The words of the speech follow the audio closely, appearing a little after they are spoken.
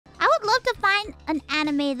would love to find an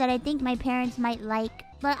anime that I think my parents might like.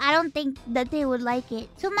 But I don't think that they would like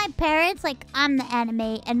it. To my parents, like, I'm the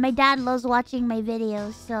anime. And my dad loves watching my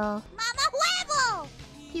videos, so... Mama huevo!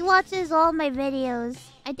 He watches all my videos.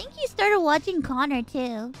 I think he started watching Connor,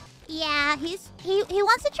 too. Yeah, he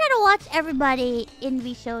wants to try to watch everybody in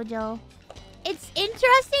VShojo. It's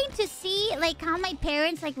interesting to see, like, how my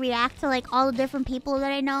parents, like, react to, like, all the different people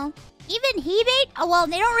that I know. Even Hime, well,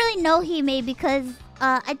 they don't really know Hime because,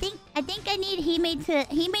 I think I need Hime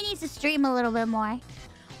needs to stream a little bit more.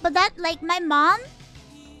 But that, like, my mom...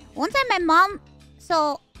 One time my mom...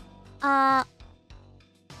 So,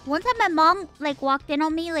 one time my mom, like, walked in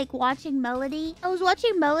on me, like, watching Melody. I was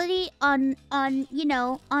watching Melody on, you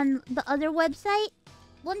know, on the other website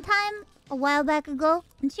one time, a while back ago.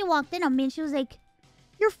 And she walked in on me and she was like,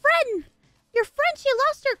 Your friend, she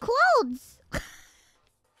lost her clothes.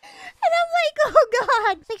 And I'm like, oh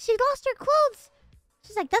god. It's like, she lost her clothes.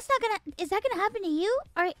 She's like, is that gonna happen to you?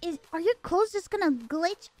 Are your clothes just gonna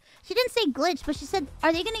glitch? She didn't say glitch, but she said,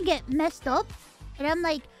 are they gonna get messed up? And I'm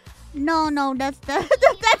like, no, that's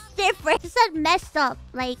different. She said messed up,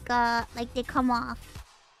 like they come off.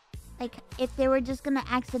 Like, if they were just gonna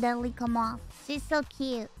accidentally come off. She's so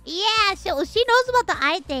cute. Yeah, she knows about the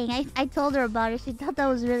eye thing. I told her about it. She thought that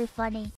was really funny.